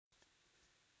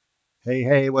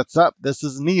Hey, what's up? This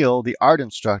is Neil, the art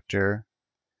instructor,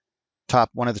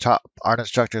 one of the top art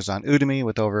instructors on Udemy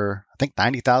with over, I think,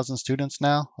 90,000 students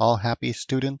now, all happy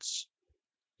students.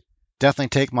 Definitely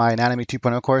take my Anatomy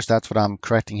 2.0 course. That's what I'm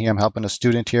correcting here. I'm helping a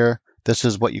student here. This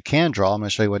is what you can draw. I'm going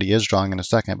to show you what he is drawing in a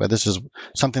second, but this is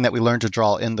something that we learned to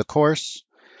draw in the course.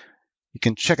 You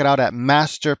can check it out at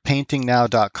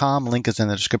masterpaintingnow.com. Link is in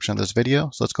the description of this video.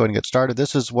 So let's go ahead and get started.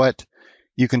 This is what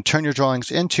you can turn your drawings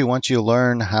into once you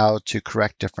learn how to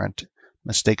correct different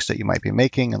mistakes that you might be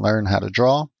making and learn how to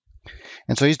draw.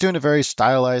 And so he's doing a very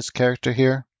stylized character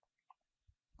here.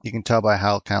 You can tell by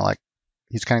how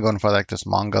he's kind of going for like this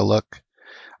manga look.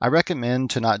 I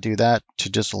recommend to not do that, to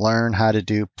just learn how to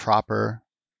do proper,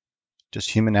 just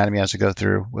human anatomy as you go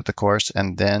through with the course,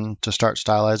 and then to start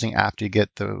stylizing after you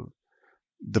get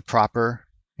the proper,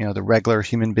 the regular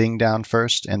human being down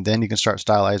first, and then you can start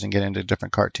stylizing, get into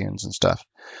different cartoons and stuff.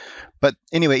 But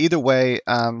anyway, either way,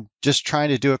 just trying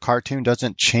to do a cartoon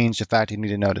doesn't change the fact you need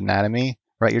to know anatomy,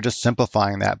 right? You're just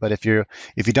simplifying that. But if you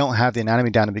don't have the anatomy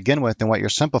down to begin with, then what you're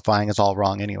simplifying is all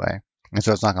wrong anyway, and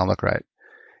so it's not going to look right.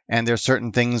 And there's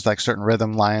certain things like certain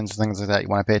rhythm lines, things like that you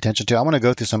want to pay attention to. I want to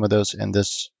go through some of those in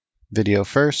this video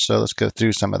first, so let's go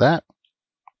through some of that.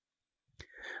 I'm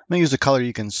going to use a color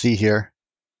you can see here.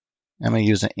 I'm going to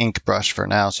use an ink brush for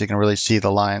now so you can really see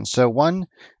the lines. So one I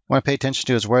want to pay attention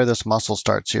to is where this muscle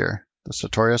starts here, the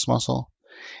sartorius muscle.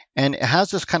 And it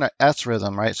has this kind of S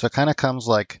rhythm, right? So it kind of comes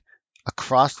like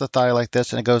across the thigh like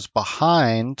this, and it goes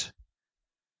behind.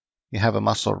 You have a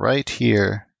muscle right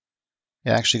here. It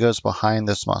actually goes behind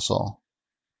this muscle.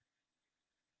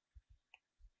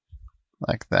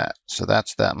 Like that. So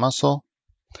that's that muscle.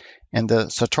 And the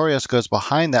sartorius goes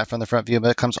behind that from the front view, but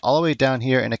it comes all the way down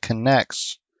here and it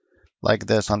connects like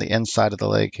this on the inside of the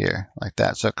leg here, like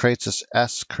that. So it creates this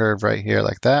S curve right here,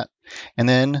 like that. And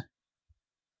then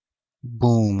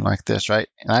boom, like this, right?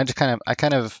 And I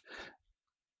kind of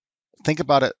think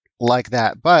about it like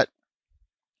that. But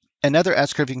another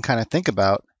S curve you can kind of think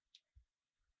about,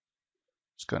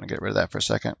 just going to get rid of that for a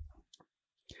second,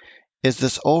 is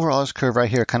this overall S curve right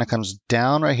here. It kind of comes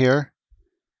down right here,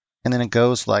 and then it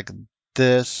goes like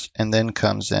this, and then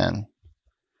comes in.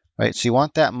 Right, so you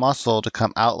want that muscle to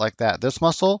come out like that. This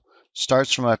muscle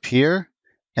starts from up here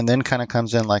and then kind of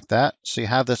comes in like that. So you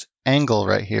have this angle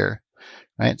right here,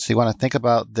 right? So you want to think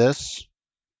about this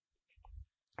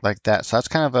like that. So that's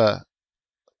kind of a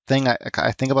thing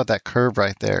I think about, that curve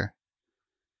right there,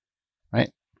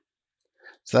 right?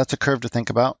 So that's a curve to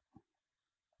think about.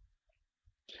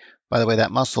 By the way, that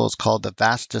muscle is called the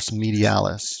vastus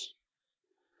medialis.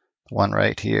 The one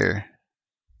right here.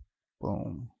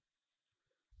 Boom.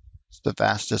 It's the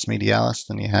vastus medialis.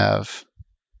 Then you have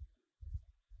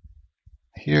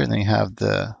here, and then you have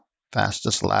the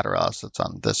vastus lateralis that's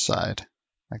on this side,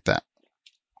 like that.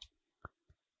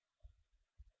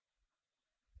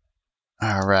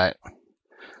 All right.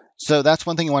 So that's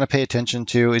one thing you want to pay attention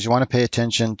to, is you want to pay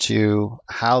attention to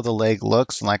how the leg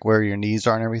looks and like where your knees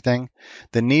are and everything.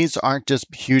 The knees aren't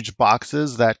just huge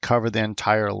boxes that cover the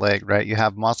entire leg, right? You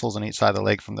have muscles on each side of the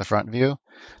leg from the front view.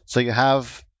 So you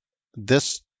have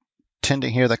this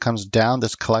tendon here that comes down,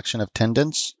 this collection of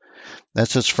tendons.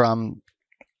 This is from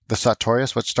the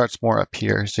sartorius, which starts more up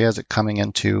here. So he has it coming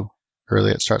into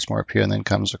early. It starts more up here and then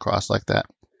comes across like that,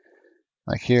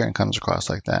 like here, and comes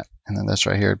across like that. And then this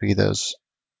right here would be those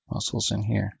muscles in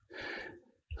here.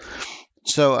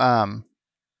 So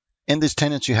in these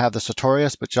tendons, you have the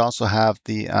sartorius, but you also have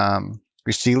the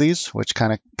gracilis, which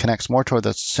kind of connects more toward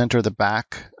the center of the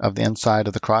back of the inside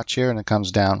of the crotch here, and it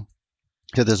comes down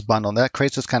to this bundle. And that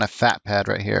creates this kind of fat pad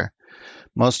right here.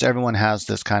 Most everyone has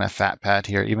this kind of fat pad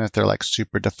here. Even if they're like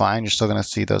super defined, you're still going to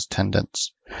see those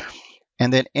tendons.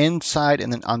 And then inside,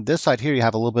 and then on this side here, you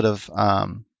have a little bit of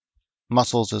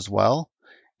muscles as well.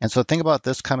 And so think about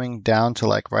this coming down to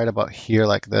like right about here,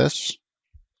 like this.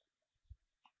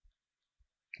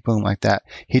 Boom, like that.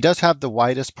 He does have the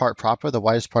widest part proper. The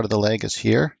widest part of the leg is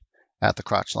here at the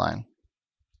crotch line.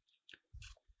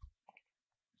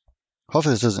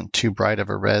 Hopefully this isn't too bright of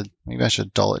a red. Maybe I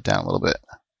should dull it down a little bit.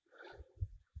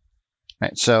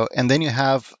 Right, so, and then you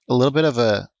have a little bit of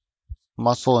a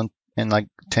muscle and like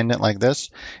tendon like this.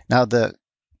 Now the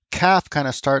calf kind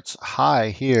of starts high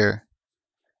here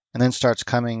and then starts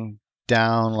coming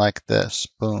down like this,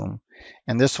 boom.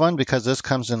 And this one, because this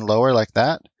comes in lower like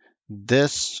that,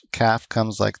 this calf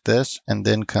comes like this and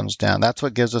then comes down. That's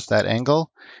what gives us that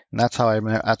angle, and that's how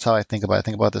I think about it. I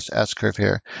think about this S curve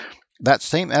here. That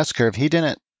same S curve,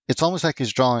 it's almost like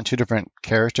he's drawing two different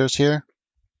characters here.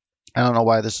 I don't know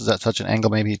why this is at such an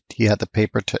angle. Maybe he had the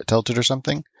paper tilted or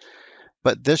something.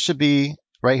 But this should be,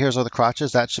 right here's where the crotch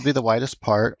is. That should be the widest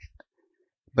part.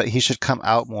 but he should come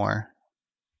out more,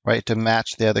 right, to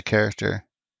match the other character,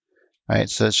 right?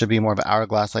 So it should be more of an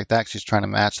hourglass like that because she's trying to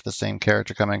match the same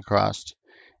character coming across,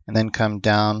 and then come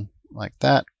down like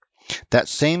that. That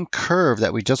same curve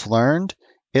that we just learned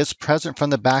is present from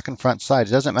the back and front side.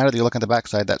 It doesn't matter that you look at the back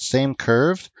side. That same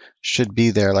curve should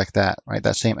be there like that, right?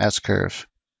 That same S curve.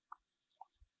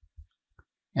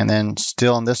 And then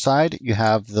still on this side, you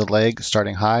have the leg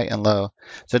starting high and low.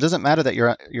 So it doesn't matter that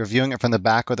you're viewing it from the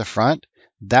back or the front.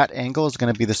 That angle is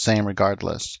going to be the same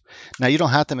regardless. Now you don't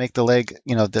have to make the leg,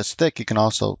 this thick. You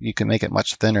can make it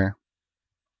much thinner.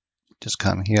 Just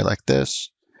come here like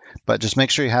this, but just make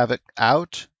sure you have it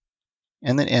out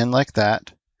and then in like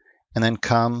that, and then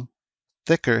come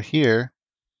thicker here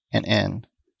and in.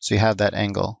 So you have that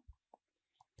angle.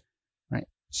 Right.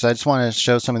 So I just want to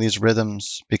show some of these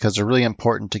rhythms because they're really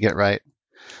important to get right.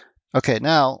 Okay,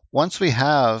 now once we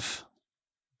have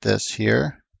this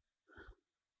here,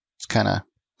 I'm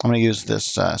going to use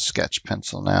this sketch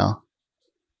pencil now.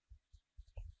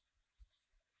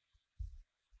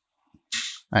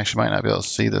 I actually might not be able to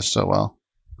see this so well.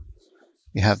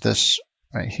 You have this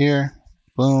right here.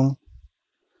 Boom.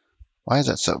 Why is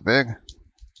that so big?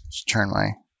 Just turn my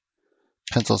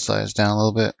pencil size down a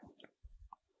little bit.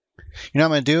 What I'm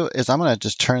going to do is I'm going to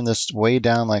just turn this way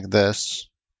down like this.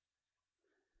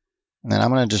 And then I'm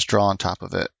going to just draw on top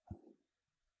of it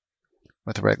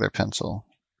with a regular pencil.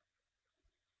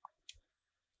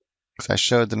 Because I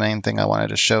showed the main thing I wanted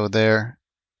to show there.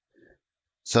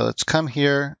 So let's come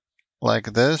here like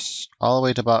this, all the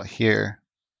way to about here.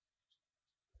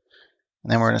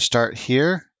 And then we're going to start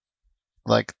here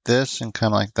like this and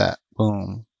come like that.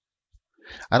 Boom.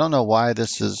 I don't know why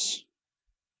this is...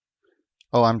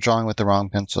 Oh, I'm drawing with the wrong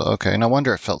pencil. Okay, no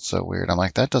wonder it felt so weird. I'm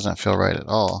like, that doesn't feel right at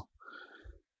all.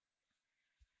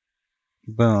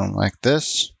 Boom, like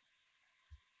this.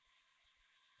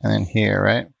 And then here,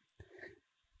 right?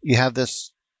 You have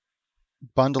this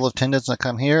bundle of tendons that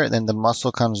come here, and then the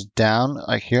muscle comes down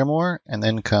like here more, and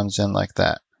then comes in like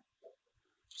that.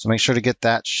 So make sure to get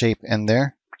that shape in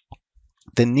there.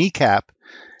 The kneecap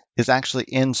is actually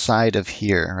inside of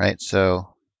here, right?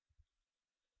 So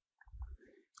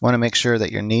you want to make sure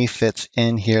that your knee fits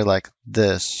in here like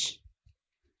this.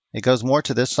 It goes more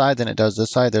to this side than it does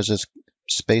this side. There's this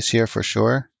space here for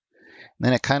sure. And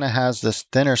then it kind of has this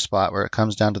thinner spot where it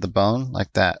comes down to the bone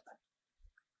like that.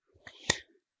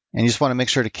 And you just want to make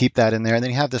sure to keep that in there. And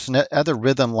then you have this other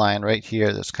rhythm line right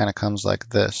here that kind of comes like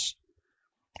this.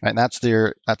 Right, and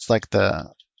that's like the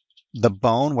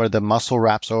bone where the muscle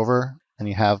wraps over, and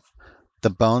you have the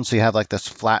bone. So you have like this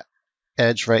flat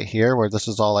edge right here where this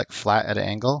is all like flat at an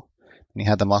angle. And you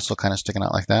have the muscle kind of sticking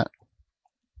out like that.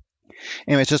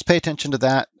 Anyways, just pay attention to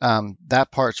that.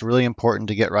 That part's really important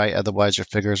to get right. Otherwise, your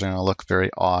figures are going to look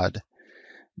very odd.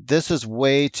 This is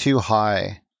way too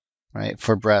high, right,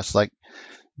 for breasts. Like,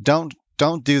 don't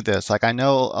do this. Like, I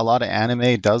know a lot of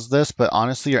anime does this, but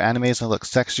honestly, your anime is going to look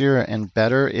sexier and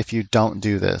better if you don't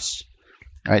do this.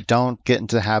 Right? Don't get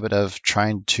into the habit of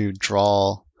trying to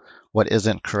draw what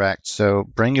isn't correct. So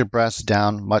bring your breasts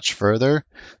down much further.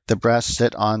 The breasts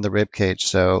sit on the rib cage.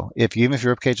 So even if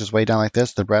your rib cage is way down like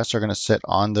this, the breasts are going to sit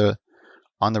on the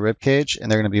rib cage,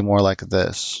 and they're going to be more like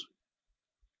this.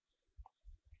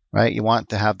 Right? You want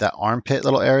to have that armpit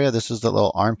little area. This is the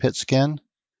little armpit skin.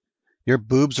 Your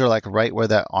boobs are like right where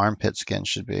that armpit skin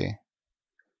should be.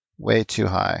 Way too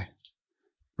high.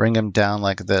 Bring them down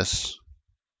like this.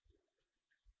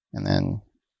 And then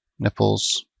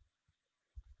nipples.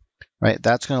 Right?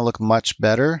 That's going to look much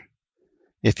better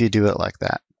if you do it like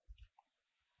that.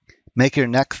 Make your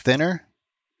neck thinner,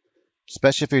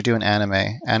 especially if you're doing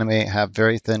anime. Anime have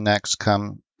very thin necks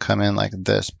come in like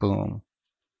this. Boom.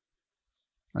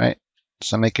 Right?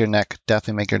 So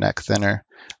definitely make your neck thinner.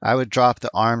 I would drop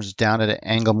the arms down at an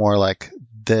angle more like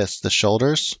this, the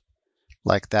shoulders,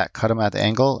 like that. Cut them at the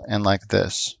angle and like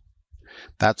this.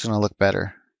 That's going to look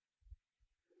better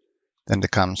than to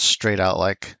come straight out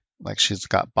like she's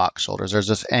got box shoulders. There's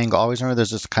this angle. Always remember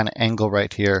there's this kind of angle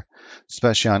right here,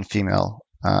 especially on female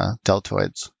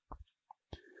deltoids.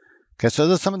 Okay, so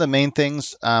those are some of the main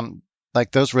things.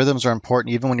 Like those rhythms are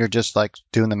important even when you're just like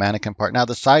doing the mannequin part. Now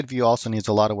the side view also needs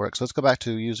a lot of work. So let's go back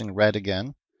to using red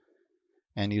again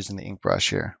and using the ink brush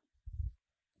here.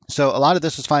 So a lot of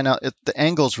this is fine. Now the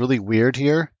angle is really weird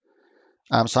here.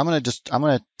 So I'm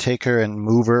gonna take her and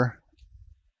move her.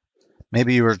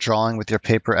 Maybe you were drawing with your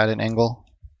paper at an angle.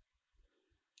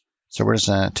 So we're just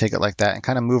gonna take it like that and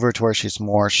kind of move her to where she's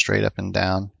more straight up and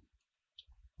down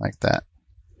like that.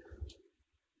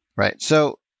 Right,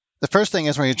 so the first thing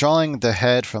is when you're drawing the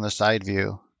head from the side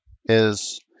view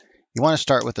is you want to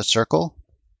start with a circle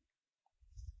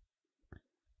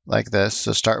like this.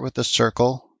 So start with the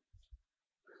circle.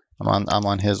 I'm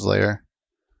on his layer.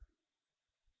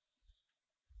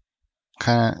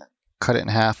 Kind of cut it in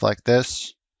half like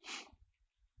this.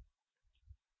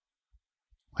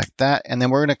 Like that. And then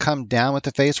we're going to come down with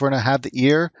the face. We're going to have the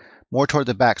ear more toward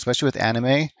the back, especially with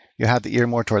anime. You have the ear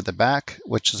more toward the back,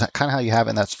 which is kind of how you have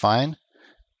it, and that's fine.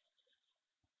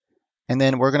 And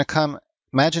then we're going to come,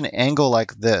 imagine an angle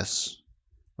like this,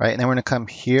 right? And then we're going to come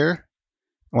here.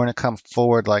 We're going to come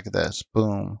forward like this.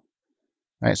 Boom.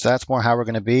 All right, so that's more how we're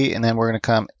going to be. And then we're going to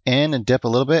come in and dip a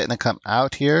little bit and then come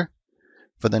out here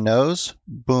for the nose.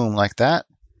 Boom, like that.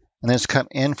 And then just come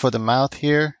in for the mouth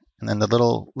here. And then the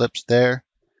little lips there.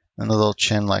 And the little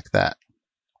chin like that.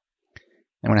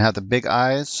 And we're going to have the big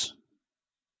eyes.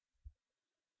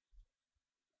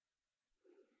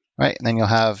 Right, and then you'll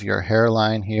have your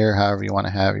hairline here, however you want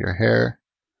to have your hair.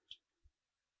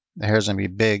 The hair's going to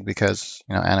be big because,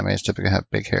 animes typically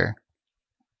have big hair.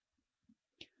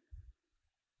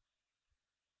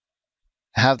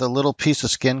 Have the little piece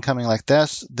of skin coming like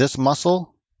this. This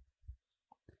muscle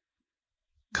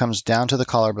comes down to the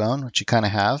collarbone, which you kind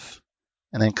of have,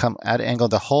 and then come at an angle.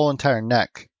 The whole entire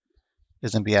neck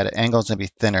is going to be at an angle. It's going to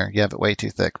be thinner. You have it way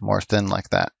too thick, more thin like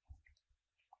that.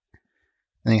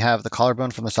 And you have the collarbone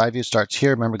from the side view starts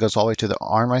here. Remember, it goes all the way to the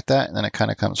arm like that, and then it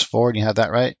kind of comes forward. You have that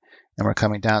right, and we're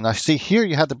coming down. Now, see here,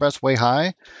 you had the breast way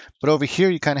high, but over here,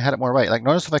 you kind of had it more right. Like,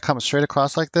 notice if I come straight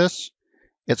across like this,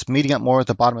 it's meeting up more at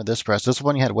the bottom of this breast. This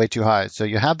one you had way too high, so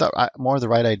you have the more of the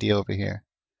right idea over here.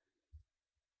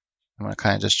 I'm going to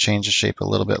kind of just change the shape a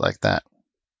little bit like that.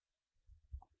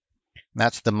 And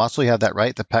that's the muscle. You have that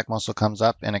right. The pec muscle comes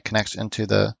up, and it connects into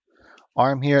the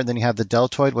arm here. And then you have the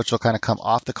deltoid, which will kind of come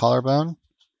off the collarbone.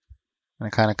 And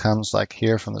it kind of comes like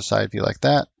here from the side view like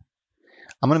that.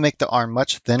 I'm going to make the arm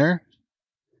much thinner,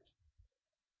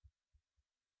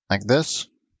 like this.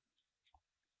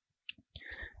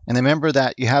 And remember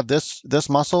that you have this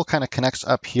muscle kind of connects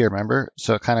up here, remember?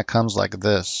 So it kind of comes like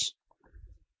this.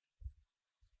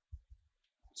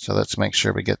 So let's make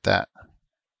sure we get that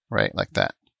right, like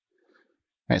that.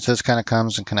 All right, so this kind of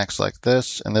comes and connects like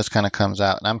this, and this kind of comes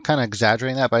out. And I'm kind of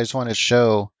exaggerating that, but I just wanted to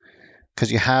show,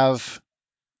 because you have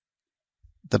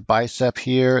the bicep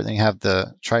here, then you have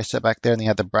the tricep back there, and then you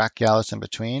have the brachialis in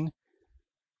between.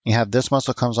 You have this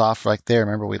muscle comes off right there.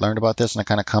 Remember, we learned about this, and it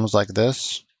kind of comes like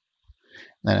this.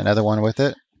 And then another one with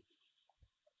it.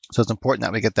 So it's important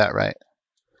that we get that right.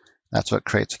 That's what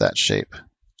creates that shape.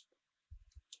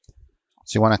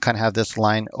 So you want to kind of have this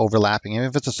line overlapping. Even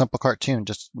if it's a simple cartoon,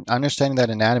 just understanding that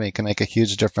anatomy can make a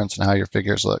huge difference in how your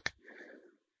figures look.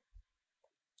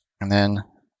 And then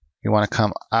you want to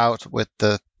come out with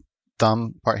the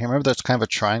thumb part here. Remember, there's kind of a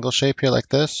triangle shape here like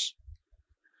this.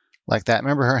 Like that.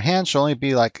 Remember, her hand should only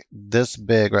be like this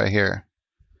big right here.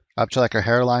 Up to like her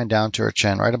hairline, down to her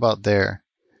chin, right about there.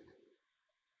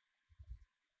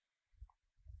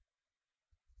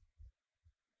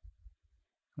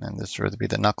 And this would be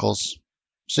the knuckles.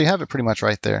 So you have it pretty much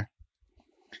right there.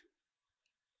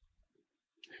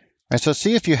 All right, so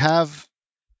see if you have,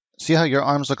 see how your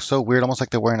arms look so weird, almost like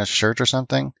they're wearing a shirt or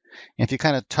something? And if you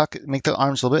kind of make the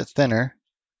arms a little bit thinner,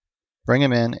 bring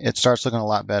them in, it starts looking a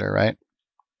lot better, right?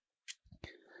 All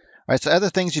right, so other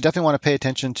things you definitely want to pay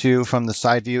attention to from the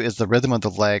side view is the rhythm of the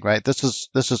leg, right? This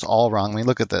is all wrong. I mean,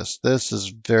 look at this. This is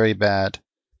very bad.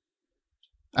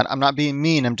 And I'm not being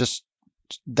mean. I'm just,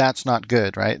 that's not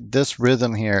good, right? This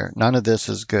rhythm here, none of this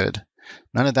is good.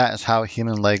 None of that is how a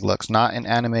human leg looks. Not in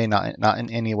anime, not in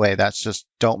any way. That's just,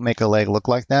 don't make a leg look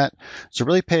like that. So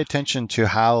really pay attention to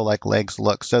how like legs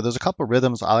look. So there's a couple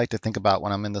rhythms I like to think about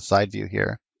when I'm in the side view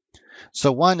here.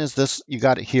 So one is this, you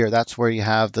got it here. That's where you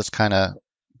have this kind of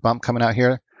bump coming out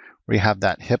here, where you have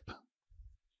that hip.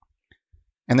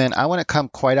 And then I want to come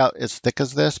quite out as thick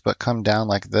as this, but come down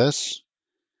like this,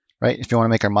 right? If you want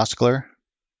to make her muscular.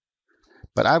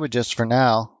 But I would just, for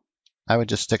now, I would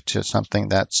just stick to something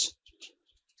that's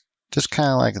just kind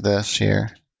of like this here.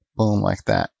 Boom, like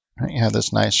that. Right, you have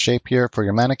this nice shape here for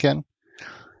your mannequin.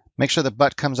 Make sure the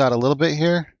butt comes out a little bit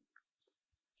here.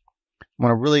 I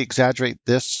want to really exaggerate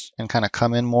this and kind of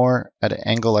come in more at an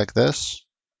angle like this.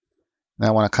 And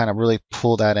I want to kind of really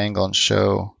pull that angle and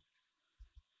show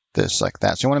this like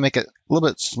that. So you want to make it a little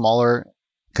bit smaller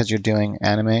because you're doing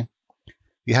anime.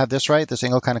 You have this right, this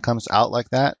angle kind of comes out like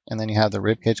that, and then you have the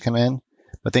rib cage come in,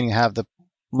 but then you have the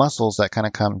muscles that kind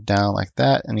of come down like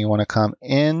that, and you want to come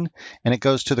in, and it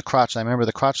goes to the crotch line. Remember,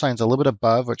 the crotch line is a little bit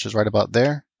above, which is right about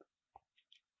there.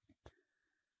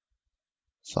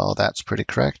 So that's pretty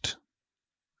correct.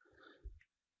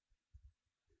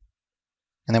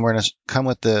 And then we're going to come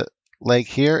with the leg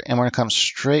here, and we're going to come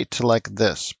straight to like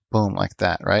this. Boom, like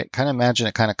that, right? Kind of imagine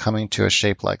it kind of coming to a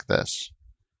shape like this.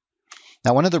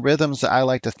 Now, one of the rhythms that I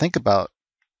like to think about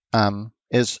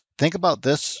is think about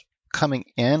this coming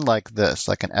in like this,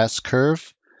 like an S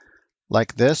curve,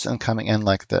 like this, and coming in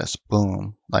like this.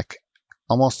 Boom, like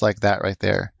almost like that right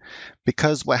there.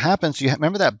 Because what happens, you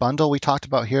remember that bundle we talked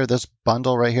about here, this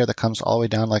bundle right here that comes all the way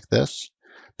down like this?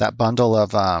 That bundle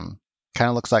of kind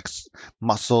of looks like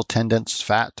muscle, tendons,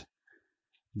 fat.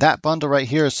 That bundle right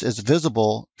here is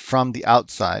visible from the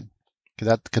outside.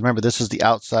 Because remember, this is the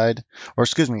outside, or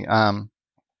excuse me,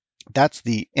 that's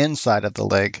the inside of the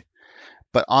leg.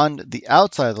 But on the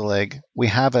outside of the leg, we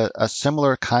have a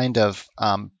similar kind of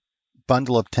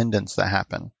bundle of tendons that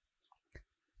happen.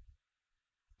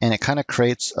 And it kind of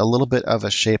creates a little bit of a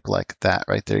shape like that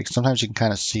right there. Sometimes you can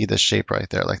kind of see the shape right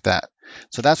there like that.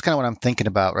 So that's kind of what I'm thinking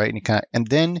about, right? And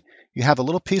then you have a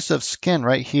little piece of skin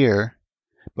right here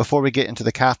before we get into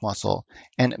the calf muscle.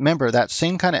 And remember that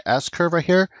same kind of S curve right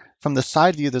here, from the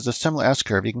side view, there's a similar S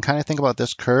curve. You can kind of think about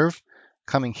this curve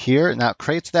coming here, and now it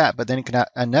creates that, but then you can have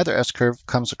another S curve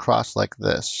comes across like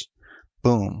this.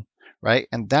 Boom, right?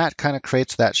 And that kind of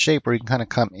creates that shape where you can kind of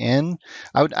come in.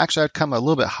 I'd come a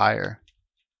little bit higher.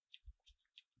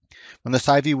 From the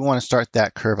side view, we want to start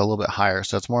that curve a little bit higher.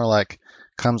 So it's more like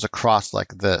comes across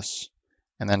like this,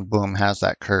 and then boom, has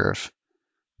that curve.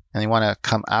 And you want to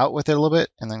come out with it a little bit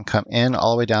and then come in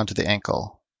all the way down to the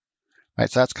ankle. Right,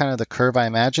 so that's kind of the curve I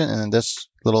imagine, and then this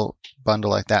little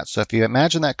bundle like that. So if you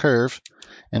imagine that curve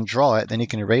and draw it, then you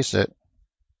can erase it.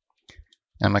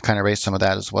 And I'm going to kind of erase some of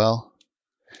that as well.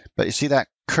 But you see that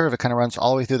curve, it kind of runs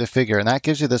all the way through the figure, and that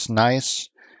gives you this nice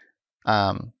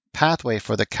pathway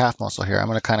for the calf muscle here. I'm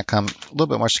going to kind of come a little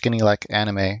bit more skinny like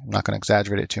anime. I'm not going to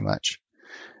exaggerate it too much.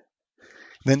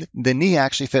 Then the knee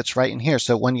actually fits right in here.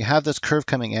 So when you have this curve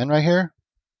coming in right here,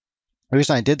 the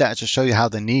reason I did that is to show you how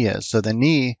the knee is. So the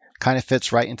knee kind of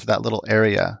fits right into that little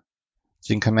area.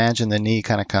 So you can imagine the knee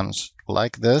kind of comes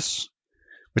like this,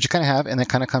 which you kind of have, and it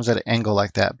kind of comes at an angle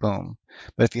like that, boom.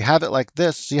 But if you have it like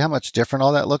this, see how much different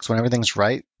all that looks when everything's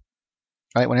right?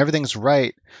 Right? When everything's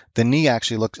right, the knee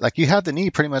actually looks like you have the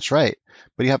knee pretty much right,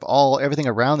 but you have everything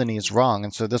around the knee is wrong.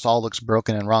 And so this all looks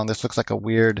broken and wrong. This looks like a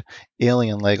weird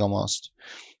alien leg almost.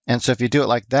 And so if you do it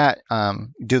like that,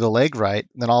 do the leg right,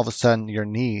 then all of a sudden your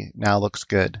knee now looks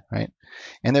good, right?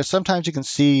 And there's sometimes you can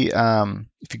see,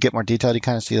 if you get more detailed, you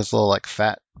kind of see this little like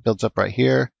fat builds up right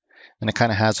here, and it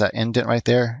kind of has that indent right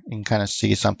there. You can kind of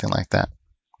see something like that.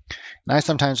 And I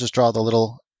sometimes just draw the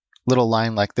little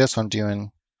line like this when I'm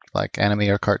doing like anime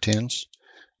or cartoons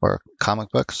or comic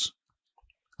books.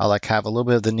 I'll like have a little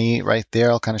bit of the knee right there.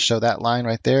 I'll kind of show that line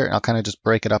right there, and I'll kind of just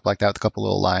break it up like that with a couple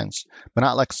little lines, but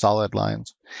not like solid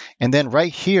lines. And then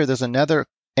right here, there's another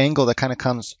angle that kind of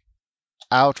comes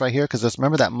out right here because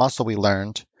remember that muscle we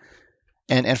learned.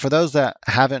 And for those that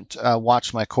haven't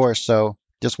watched my course, so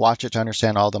just watch it to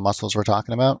understand all the muscles we're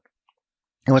talking about.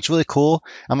 And what's really cool,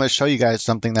 I'm going to show you guys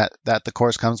something that the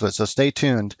course comes with. So stay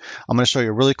tuned. I'm going to show you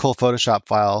a really cool Photoshop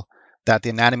file that the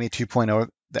Anatomy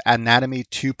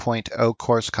 2.0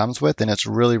 course comes with, and it's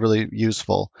really, really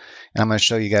useful. And I'm going to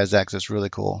show you guys that because it's really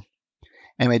cool.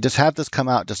 Anyway, just have this come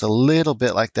out just a little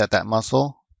bit like that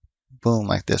muscle. Boom,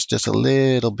 like this, just a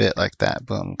little bit like that.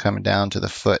 Boom, coming down to the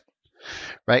foot.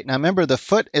 Right, now remember, the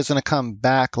foot is going to come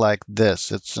back like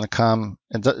this. It's going to come,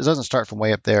 it doesn't start from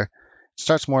way up there. It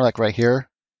starts more like right here,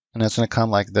 and it's going to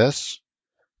come like this.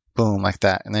 Boom, like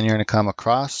that. And then you're going to come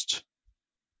across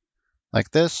like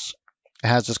this. It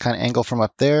has this kind of angle from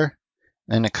up there,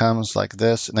 and it comes like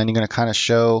this, and then you're going to kind of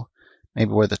show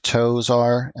maybe where the toes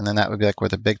are, and then that would be like where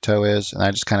the big toe is, and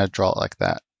I just kind of draw it like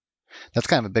that. That's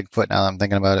kind of a big foot now that I'm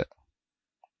thinking about it.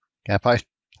 Yeah,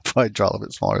 probably draw a little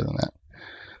bit smaller than that.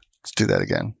 Let's do that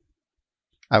again.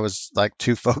 I was like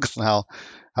too focused on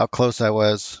how close I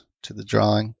was to the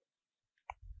drawing.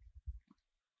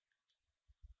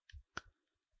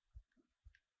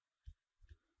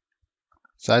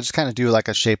 So I just kind of do like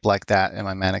a shape like that in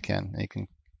my mannequin. You can,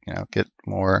 get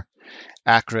more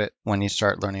accurate when you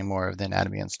start learning more of the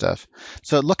anatomy and stuff.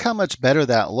 So look how much better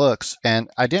that looks. And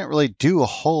I didn't really do a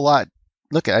whole lot.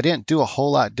 I didn't do a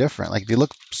whole lot different. Like if you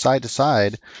look side to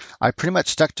side, I pretty much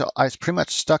stuck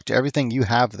to everything you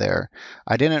have there.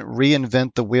 I didn't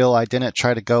reinvent the wheel. I didn't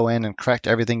try to go in and correct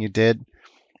everything you did.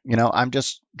 I'm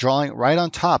just drawing right on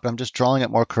top. I'm just drawing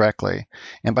it more correctly.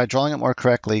 And by drawing it more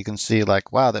correctly, you can see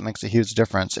like, wow, that makes a huge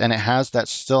difference. And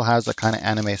still has a kind of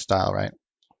anime style, right?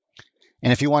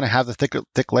 And if you want to have the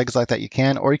thick legs like that, you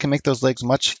can, or you can make those legs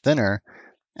much thinner.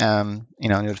 And it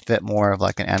would fit more of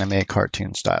like an anime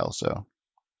cartoon style. So,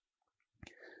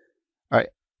 all right.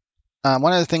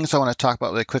 One of the things I want to talk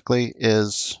about really quickly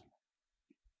is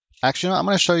Actually, I'm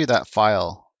going to show you that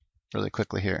file really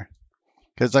quickly here.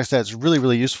 Because like I said, it's really,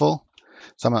 really useful.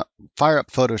 So I'm going to fire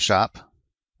up Photoshop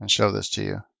and show this to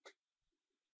you.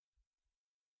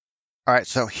 All right,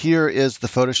 so here is the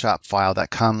Photoshop file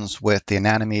that comes with the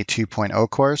Anatomy 2.0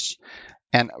 course.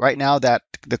 And right now that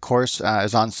the course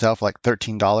is on sale for like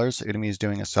 $13. Udemy is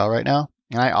doing a sale right now.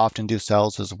 And I often do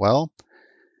sales as well.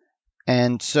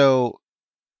 And so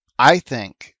I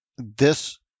think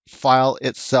this file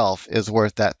itself is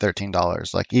worth that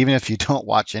 $13. Like even if you don't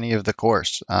watch any of the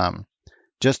course,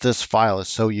 just this file is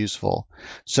so useful.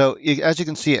 So as you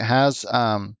can see, it has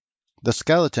the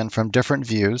skeleton from different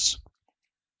views.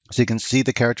 So you can see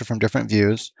the character from different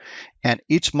views, and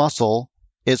each muscle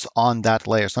is on that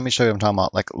layer. So let me show you what I'm talking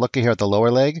about. Like look here at the lower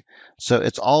leg. So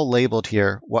it's all labeled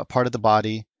here, what part of the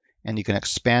body, and you can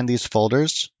expand these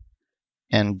folders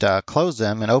and close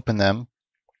them and open them.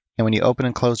 And when you open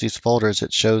and close these folders,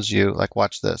 it shows you, like,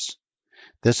 watch this.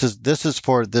 This is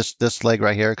for this leg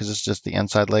right here because it's just the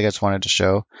inside leg I just wanted to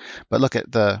show. But look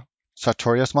at the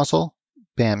sartorius muscle.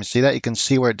 Bam, you see that? You can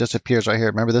see where it disappears right here.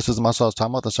 Remember, this is the muscle I was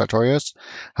talking about, the sartorius,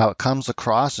 how it comes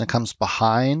across and it comes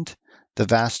behind the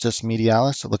vastus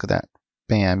medialis. So look at that.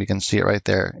 Bam, you can see it right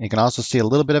there. You can also see a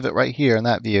little bit of it right here in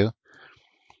that view.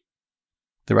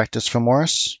 The rectus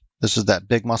femoris. This is that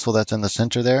big muscle that's in the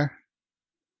center there.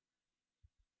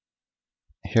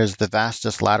 Here's the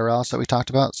vastus lateralis that we talked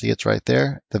about. See, it's right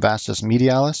there. The vastus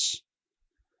medialis.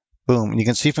 Boom. And you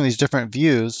can see from these different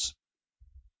views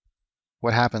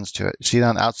what happens to it. See it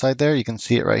on the outside there? You can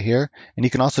see it right here. And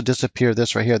you can also disappear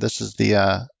this right here. This is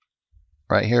the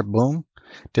right here. Boom.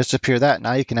 Disappear that.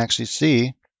 Now you can actually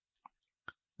see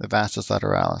the vastus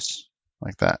lateralis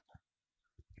like that.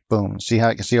 Boom. See how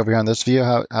you can see over here on this view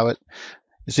how it.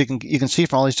 So you can see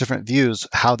from all these different views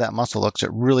how that muscle looks.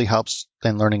 It really helps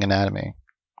in learning anatomy.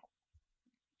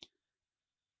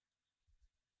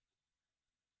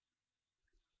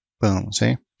 Boom.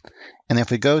 See? And if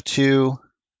we go to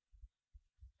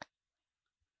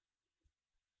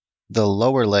the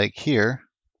lower leg here,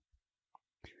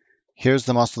 here's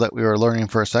the muscle that we were learning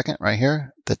for a second right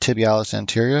here, the tibialis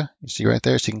anterior. You see right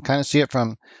there? So you can kind of see it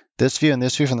from this view and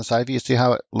this view from the side view. You see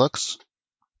how it looks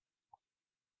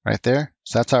right there?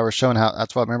 So that's how we're showing how,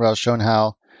 that's what I remember I was showing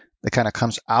how it kind of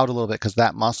comes out a little bit because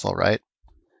that muscle, right?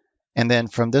 And then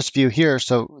from this view here,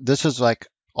 so this is like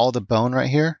all the bone right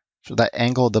here. So that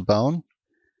angle of the bone.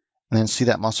 And then see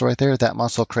that muscle right there? That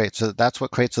muscle creates, so that's what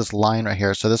creates this line right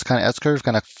here. So this kind of S-curve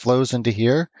kind of flows into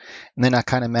here. And then I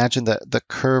kind of imagine the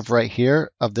curve right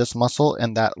here of this muscle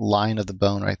and that line of the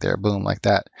bone right there. Boom, like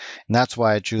that. And that's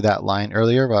why I drew that line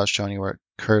earlier where I was showing you where it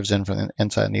curves in from the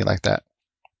inside the knee like that.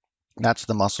 And that's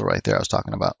the muscle right there I was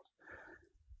talking about.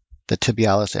 The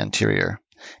tibialis anterior.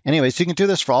 Anyway, so you can do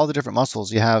this for all the different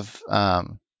muscles. You have,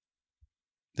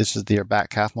 this is your back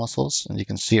calf muscles, and you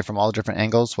can see it from all the different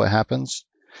angles what happens.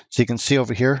 So you can see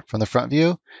over here from the front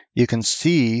view, you can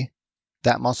see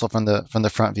that muscle from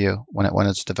the front view when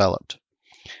it's developed.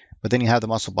 But then you have the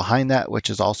muscle behind that, which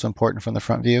is also important from the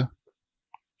front view.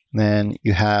 And then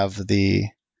you have the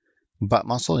butt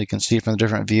muscle. You can see from the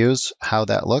different views how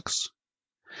that looks.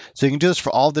 So you can do this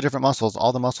for all the different muscles,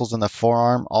 all the muscles in the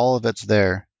forearm, all of it's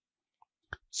there.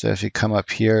 So if you come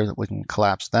up here, we can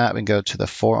collapse that. We can go to the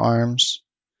forearms,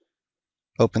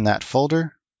 open that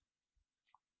folder.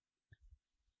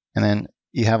 And then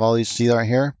you have all these, see right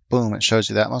here, boom, it shows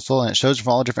you that muscle, and it shows you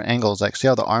from all different angles. Like, see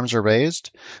how the arms are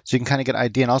raised? So you can kind of get an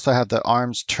idea, and also have the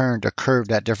arms turned or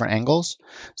curved at different angles.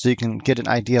 So you can get an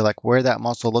idea like where that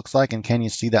muscle looks like, and can you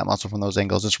see that muscle from those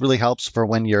angles? This really helps for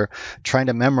when you're trying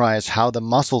to memorize how the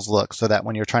muscles look, so that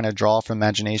when you're trying to draw from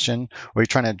imagination, or you're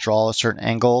trying to draw a certain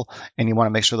angle, and you want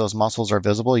to make sure those muscles are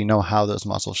visible, you know how those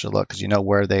muscles should look, because you know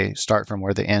where they start from,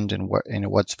 where they end, and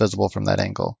what's visible from that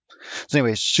angle. So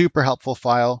anyway, super helpful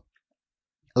file.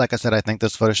 Like I said, I think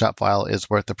this Photoshop file is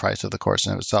worth the price of the course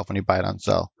in itself when you buy it on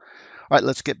sale. All right,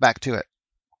 let's get back to it.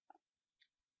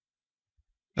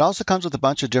 It also comes with a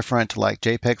bunch of different like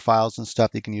JPEG files and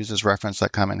stuff that you can use as reference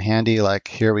that come in handy. Like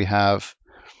here we have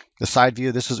the side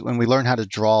view. This is when we learn how to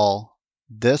draw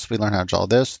this. We learn how to draw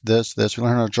this. We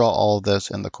learn how to draw all of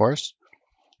this in the course,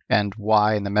 and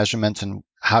why, and the measurements, and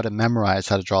how to memorize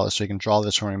how to draw this so you can draw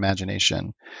this from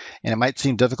imagination. And it might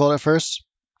seem difficult at first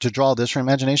to draw this from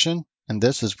imagination. And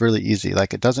this is really easy.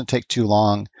 Like, it doesn't take too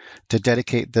long to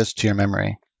dedicate this to your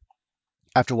memory.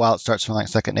 After a while, it starts feeling like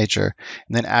second nature.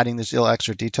 And then adding these little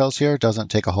extra details here doesn't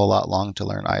take a whole lot long to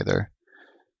learn either.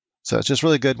 So it's just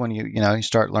really good when you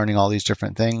start learning all these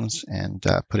different things and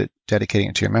dedicating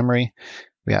it to your memory.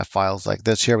 We have files like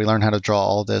this here. We learn how to draw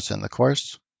all this in the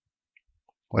course,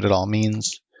 what it all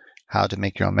means, how to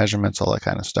make your own measurements, all that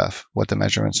kind of stuff, what the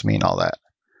measurements mean, all that.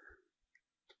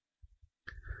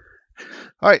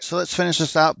 All right, so let's finish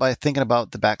this out by thinking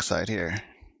about the backside here.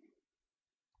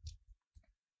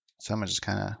 So I'm gonna just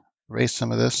kind of erase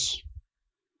some of this.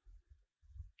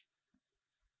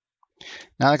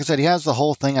 Now, like I said, he has the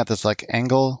whole thing at this like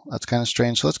angle. That's kind of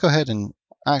strange. So let's go ahead and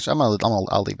actually,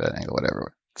 I'll leave it at angle,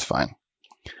 whatever. It's fine.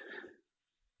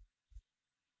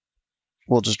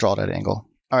 We'll just draw it at angle.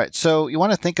 All right, so you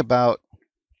want to think about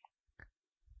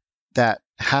that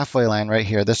halfway line right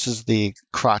here. This is the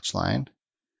crotch line.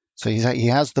 So he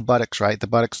has the buttocks, right? The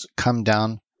buttocks come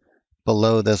down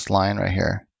below this line right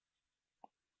here.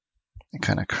 And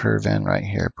kind of curve in right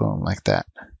here, boom, like that.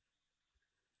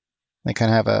 They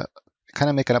kind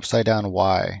of make an upside down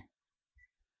Y.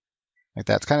 Like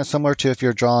that. It's kind of similar to if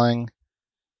you're drawing,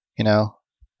 you know,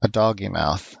 a doggy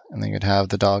mouth, and then you'd have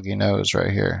the doggy nose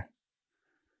right here.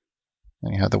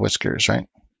 And you have the whiskers, right?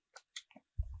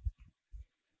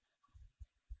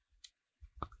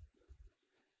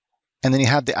 And then you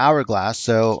have the hourglass.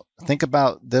 So think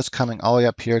about this coming all the way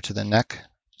up here to the neck.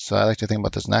 So I like to think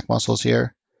about this neck muscles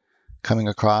here coming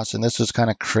across. And this is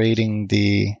kind of creating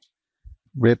the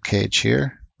rib cage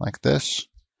here, like this.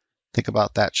 Think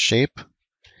about that shape.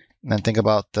 And then think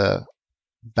about the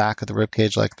back of the rib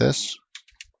cage like this.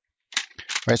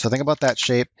 Right, so think about that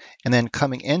shape. And then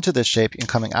coming into this shape and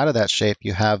coming out of that shape,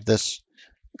 you have this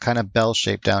kind of bell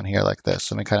shape down here like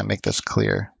this. Let me kind of make this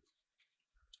clear.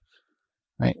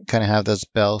 Right, kind of have this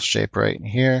bell shape right in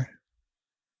here.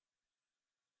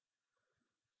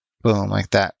 Boom,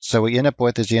 like that. So what you end up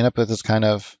with is this kind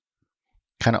of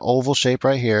oval shape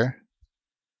right here.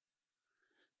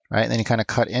 Right, and then you kind of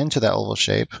cut into that oval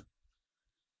shape.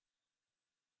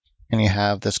 And you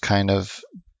have this kind of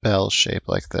bell shape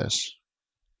like this.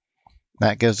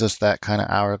 That gives us that kind of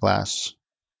hourglass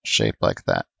shape like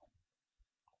that.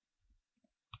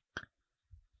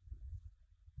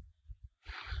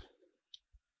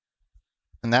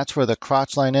 And that's where the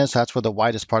crotch line is. That's where the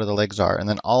widest part of the legs are. And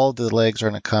then all of the legs are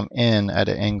going to come in at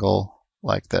an angle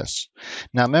like this.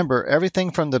 Now remember, everything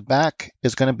from the back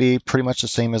is going to be pretty much the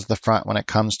same as the front when it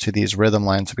comes to these rhythm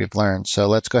lines that we've learned. So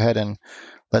let's go ahead and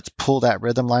let's pull that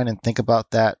rhythm line and think about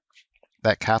that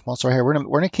calf muscle right here. We're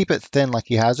gonna keep it thin like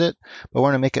he has it, but we're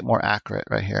gonna make it more accurate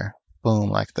right here.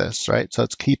 Boom, like this, right? So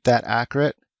let's keep that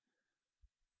accurate.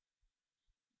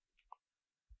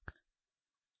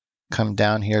 Come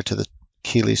down here to the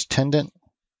Achilles tendon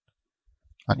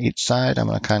on each side. I'm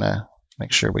gonna kind of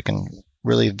make sure we can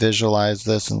really visualize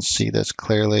this and see this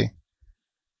clearly.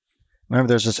 Remember,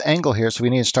 there's this angle here, so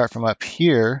we need to start from up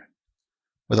here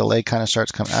where the leg kind of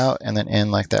starts to come out and then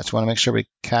in like that. So we want to make sure we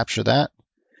capture that.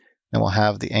 And we'll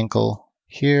have the ankle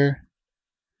here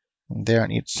and there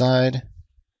on each side.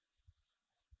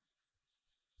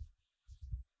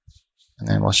 And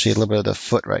then we'll see a little bit of the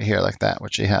foot right here like that,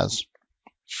 which he has.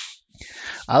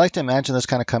 I like to imagine this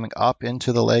kind of coming up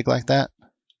into the leg like that.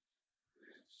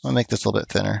 I'll make this a little bit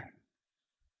thinner.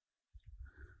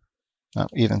 Oh,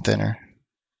 even thinner.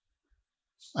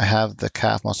 I have the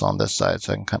calf muscle on this side,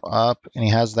 so I can come up, and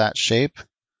he has that shape.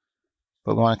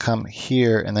 But we want to come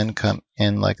here and then come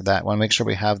in like that. We want to make sure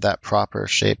we have that proper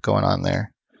shape going on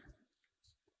there.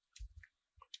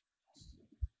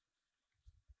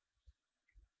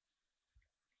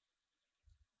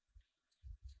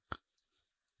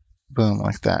 Boom,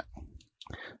 like that.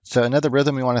 So another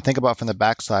rhythm we want to think about from the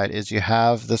backside is you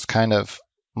have this kind of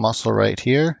muscle right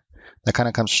here that kind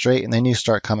of comes straight, and then you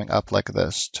start coming up like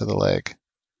this to the leg.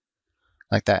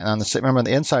 Like that. And on the remember on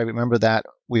the inside, remember that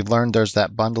we've learned there's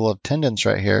that bundle of tendons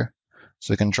right here.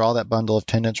 So we can draw that bundle of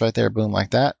tendons right there, boom,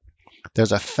 like that.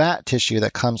 There's a fat tissue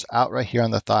that comes out right here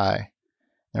on the thigh.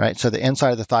 All right, so the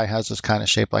inside of the thigh has this kind of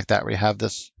shape like that, where you have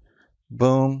this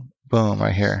boom, boom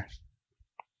right here.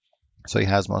 So he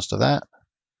has most of that.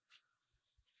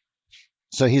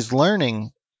 So he's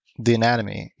learning the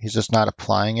anatomy. He's just not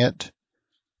applying it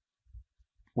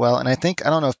well. And I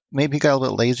don't know if maybe he got a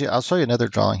little bit lazy. I'll show you another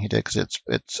drawing he did, because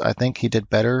I think he did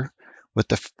better with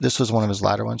this was one of his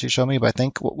latter ones he showed me, but I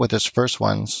think with his first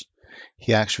ones,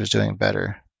 he actually was doing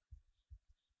better.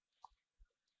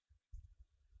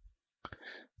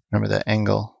 Remember that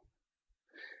angle.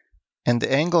 And the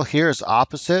angle here is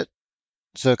opposite.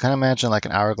 So kind of imagine like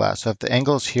an hourglass. So if the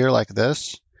angle is here like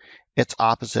this, it's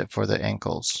opposite for the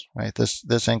ankles, right?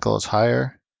 This ankle is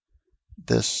higher.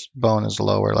 This bone is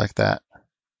lower like that.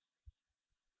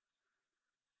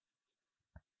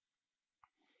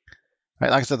 Right,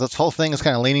 like I said, this whole thing is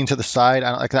kind of leaning to the side.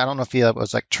 I don't know if he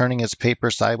was like turning his paper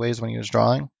sideways when he was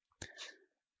drawing,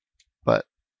 but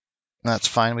that's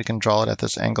fine. We can draw it at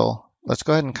this angle. Let's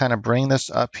go ahead and kind of bring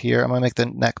this up here. I'm going to make the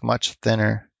neck much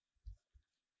thinner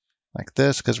like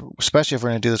this, because especially if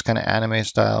we're going to do this kind of anime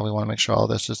style, we want to make sure all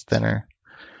this is thinner.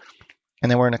 And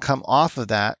then we're going to come off of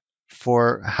that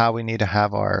for how we need to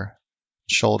have our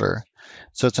shoulder.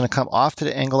 So it's going to come off to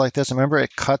the angle like this. Remember,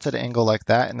 it cuts at an angle like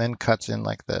that and then cuts in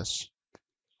like this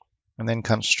and then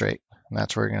comes straight. And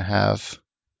that's where you're going to have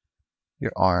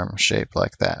your arm shape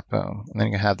like that. Boom. And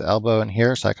then you have the elbow in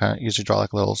here. So I kind of usually draw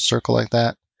like a little circle like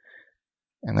that.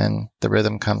 And then the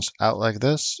rhythm comes out like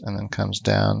this and then comes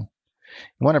down.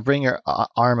 You want to bring your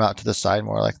arm out to the side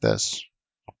more like this.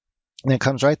 And it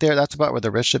comes right there. That's about where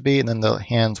the wrist should be. And then the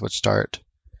hands would start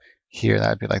here. That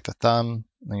would be like the thumb.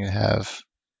 And then you have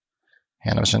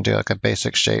hand. I'm just going to do like a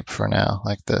basic shape for now,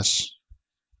 like this.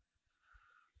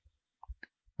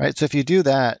 Right. So if you do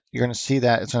that, you're going to see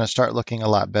that it's going to start looking a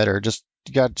lot better.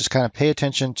 You got to just kind of pay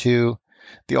attention to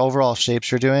the overall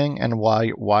shapes you're doing and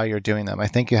why you're doing them. I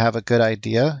think you have a good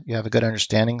idea. You have a good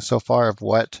understanding so far of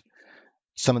what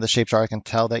some of the shapes are. I can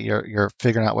tell that you're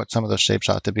figuring out what some of those shapes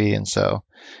ought to be. And so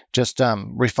just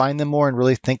refine them more and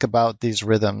really think about these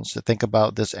rhythms. Think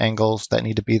about these angles that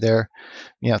need to be there.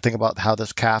 Think about how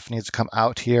this calf needs to come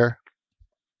out here,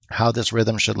 how this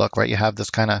rhythm should look, right? You have this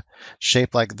kind of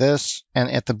shape like this, and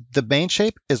at the main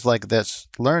shape is like this.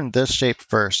 Learn this shape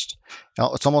first.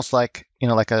 It's almost like,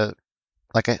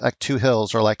 like two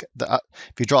hills, or like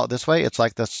if you draw it this way, it's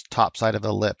like this top side of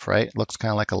a lip, right? It looks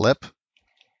kind of like a lip.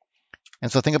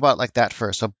 And so think about it like that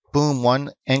first. So boom, one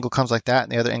angle comes like that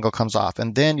and the other angle comes off.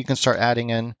 And then you can start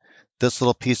adding in this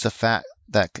little piece of fat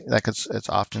it's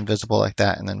often visible like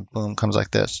that. And then boom, comes like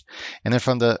this. And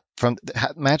then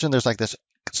imagine there's like this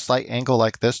slight angle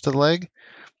like this to the leg.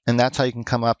 And that's how you can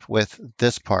come up with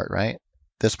this part, right?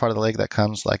 This part of the leg that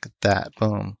comes like that,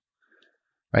 boom,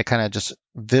 right? Kind of just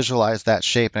visualize that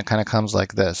shape and it kind of comes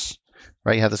like this.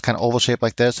 Right, you have this kind of oval shape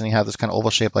like this, and you have this kind of oval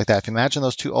shape like that. If you imagine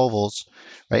those two ovals,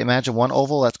 right, imagine one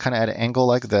oval that's kind of at an angle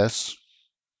like this.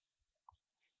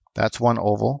 That's one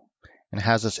oval, and it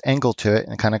has this angle to it,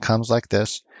 and it kind of comes like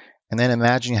this. And then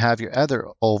imagine you have your other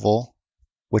oval,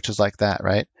 which is like that,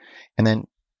 right? And then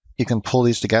you can pull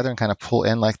these together and kind of pull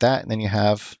in like that, and then you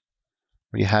have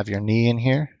your knee in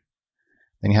here.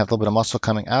 Then you have a little bit of muscle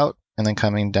coming out, and then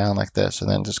coming down like this, and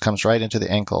then just comes right into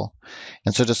the ankle.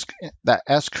 And so just that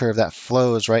S curve that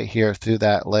flows right here through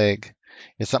that leg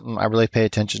is something I really pay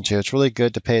attention to. It's really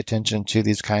good to pay attention to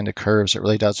these kind of curves. It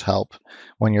really does help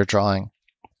when you're drawing.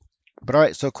 But all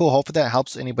right, so cool. Hopefully that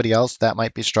helps anybody else that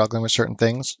might be struggling with certain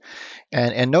things.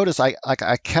 And notice I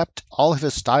kept all of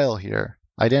his style here.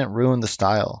 I didn't ruin the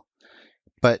style,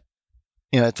 but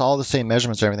it's all the same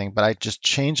measurements and everything, but I just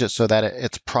changed it so that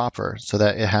it's proper, so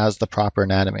that it has the proper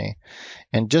anatomy.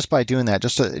 And just by doing that,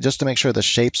 just to make sure the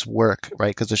shapes work,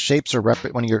 right? Because the shapes are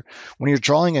when you're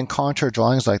drawing in contour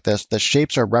drawings like this, the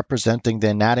shapes are representing the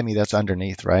anatomy that's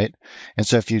underneath, right? And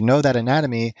so if you know that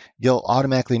anatomy, you'll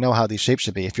automatically know how these shapes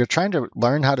should be. If you're trying to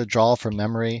learn how to draw from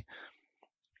memory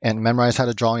and memorize how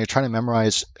to draw, and you're trying to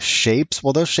memorize shapes,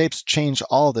 well, those shapes change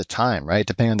all the time, right?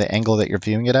 Depending on the angle that you're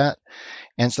viewing it at.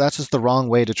 And so that's just the wrong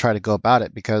way to try to go about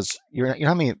it, because you know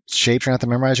how many shapes you have to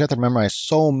memorize? You have to memorize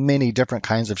so many different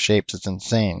kinds of shapes. It's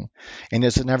insane. And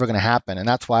it's never going to happen. And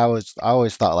that's why I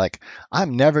always thought, like,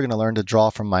 I'm never going to learn to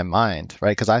draw from my mind, right?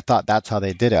 Because I thought that's how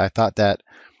they did it. I thought that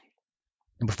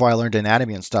before I learned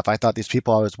anatomy and stuff, I thought these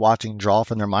people I was watching draw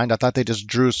from their mind, I thought they just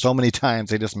drew so many times,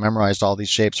 they just memorized all these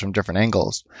shapes from different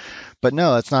angles. But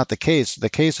no, that's not the case. The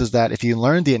case is that if you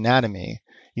learn the anatomy,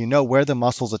 you know where the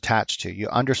muscles attach to, you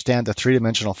understand the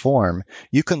three-dimensional form,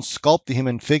 you can sculpt the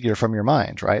human figure from your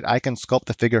mind, right? I can sculpt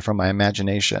the figure from my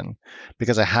imagination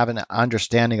because I have an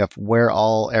understanding of where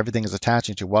everything is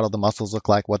attaching to, what all the muscles look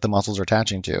like, what the muscles are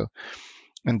attaching to.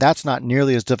 And that's not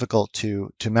nearly as difficult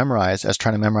to memorize as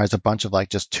trying to memorize a bunch of like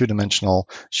just two-dimensional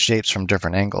shapes from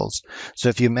different angles. So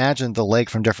if you imagine the leg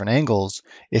from different angles,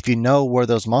 if you know where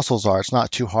those muscles are, it's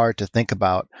not too hard to think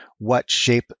about what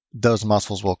shape those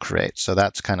muscles will create. So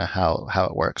that's kind of how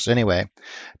it works. Anyway,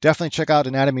 definitely check out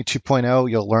Anatomy 2.0.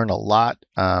 You'll learn a lot.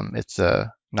 It's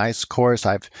a nice course.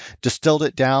 I've distilled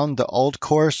it down. The old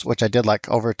course, which I did like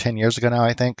over 10 years ago now,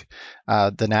 I think,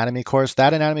 the anatomy course,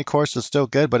 that anatomy course is still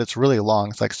good, but it's really long.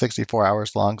 It's like 64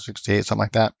 hours long, 68, something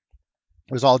like that.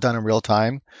 It was all done in real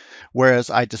time. Whereas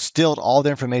I distilled all the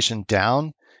information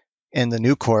down in the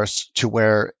new course to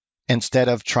where instead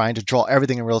of trying to draw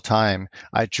everything in real time,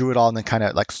 I drew it all and then kind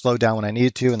of like slowed down when I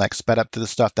needed to and like sped up to the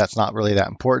stuff that's not really that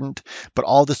important. But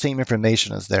all the same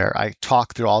information is there. I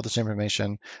talk through all this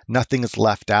information. Nothing is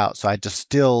left out. So I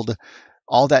distilled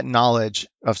all that knowledge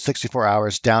of 64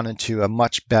 hours down into a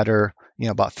much better,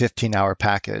 about 15-hour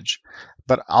package.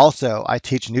 But also I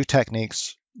teach new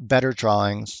techniques, better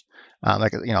drawings.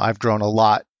 I've grown a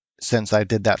lot since I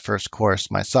did that first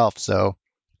course myself. So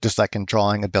just like in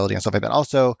drawing ability and stuff like that.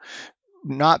 Also,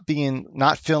 not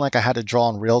feeling like I had to draw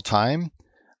in real time,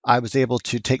 I was able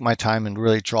to take my time and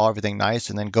really draw everything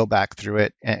nice, and then go back through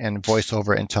it and voice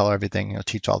over it and tell everything,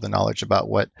 teach all the knowledge about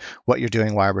what you're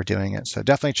doing, why we're doing it. So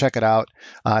definitely check it out.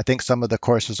 I think some of the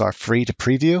courses are free to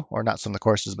preview, or not some of the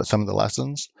courses, but some of the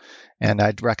lessons, and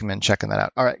I'd recommend checking that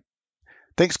out. All right,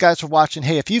 thanks guys for watching.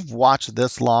 Hey, if you've watched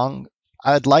this long,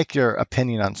 I'd like your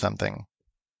opinion on something.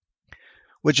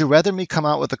 Would you rather me come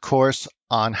out with a course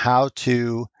on how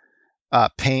to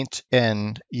paint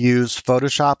and use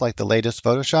Photoshop, like the latest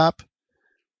Photoshop,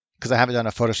 because I haven't done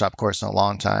a Photoshop course in a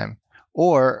long time,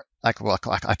 or like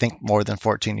I think more than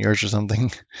 14 years or something,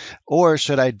 or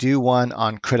should I do one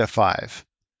on Critify?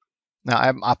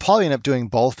 Now I'll probably end up doing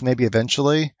both, maybe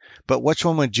eventually. But which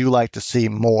one would you like to see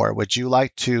more? Would you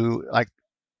like to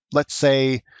let's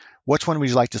say, which one would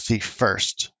you like to see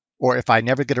first? Or if I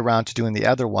never get around to doing the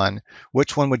other one,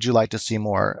 which one would you like to see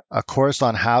more? A course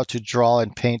on how to draw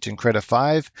and paint in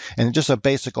Critify 5, and just a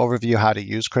basic overview how to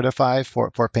use Critify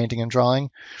for painting and drawing,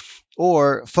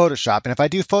 or Photoshop. And if I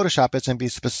do Photoshop, it's going to be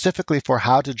specifically for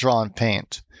how to draw and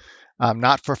paint,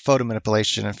 not for photo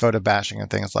manipulation and photo bashing and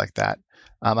things like that.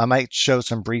 I might show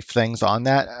some brief things on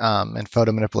that, and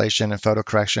photo manipulation and photo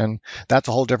correction. That's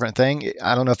a whole different thing.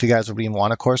 I don't know if you guys would even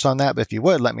want a course on that, but if you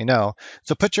would, let me know.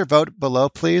 So put your vote below,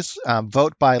 please.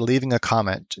 Vote by leaving a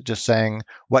comment, just saying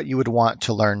what you would want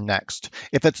to learn next.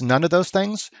 If it's none of those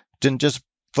things, then just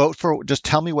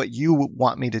tell me what you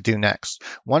want me to do next.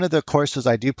 One of the courses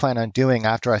I do plan on doing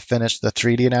after I finish the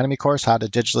 3D anatomy course, how to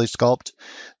digitally sculpt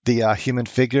the human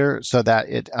figure so that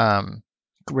it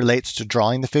relates to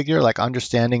drawing the figure, like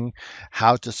understanding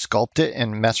how to sculpt it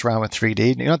and mess around with 3D.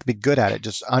 You don't have to be good at it,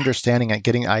 just understanding it,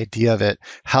 getting an idea of it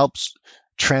helps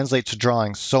translate to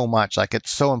drawing so much. Like, it's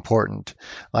so important.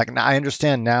 Like, I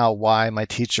understand now why my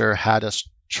teacher had us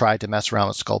try to mess around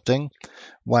with sculpting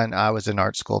when I was in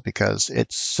art school, because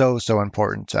it's so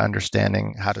important to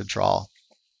understanding how to draw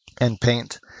and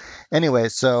paint. Anyway,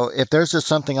 so if there's just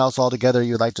something else altogether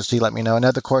you'd like to see, let me know.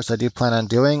 Another course I do plan on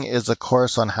doing is a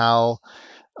course on how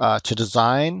to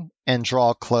design and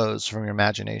draw clothes from your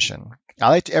imagination.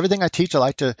 Everything I teach. I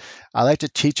like to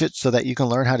teach it so that you can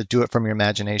learn how to do it from your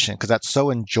imagination, because that's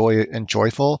so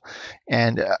enjoyable,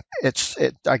 and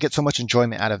I get so much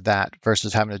enjoyment out of that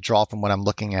versus having to draw from what I'm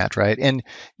looking at, right? And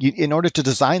in order to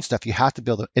design stuff, you have to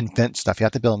be able to invent stuff. You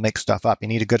have to be able to make stuff up. You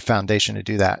need a good foundation to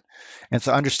do that. And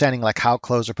so understanding like how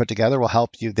clothes are put together will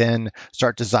help you then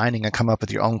start designing and come up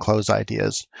with your own clothes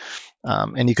ideas.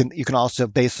 And you can also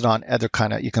base it on other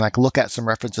you can like look at some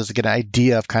references to get an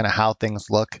idea of kind of how things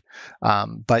look,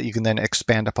 but you can then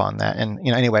expand upon that. And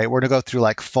anyway, we're gonna go through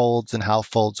like folds and how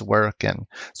folds work, and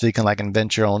so you can like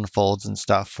invent your own folds and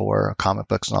stuff for comic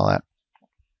books and all that.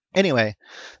 Anyway,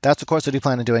 that's the course I do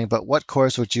plan on doing, but what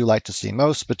course would you like to see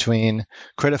most between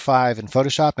Critify and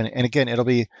Photoshop? And again, it'll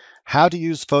be how to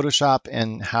use Photoshop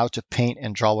and how to paint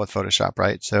and draw with Photoshop,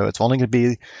 right? So it's only going to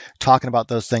be talking about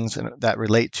those things that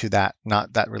relate to that,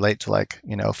 not that relate to like,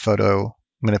 photo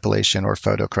manipulation or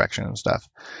photo correction and stuff.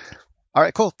 All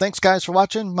right, cool. Thanks guys for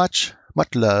watching. Much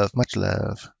love, much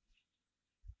love.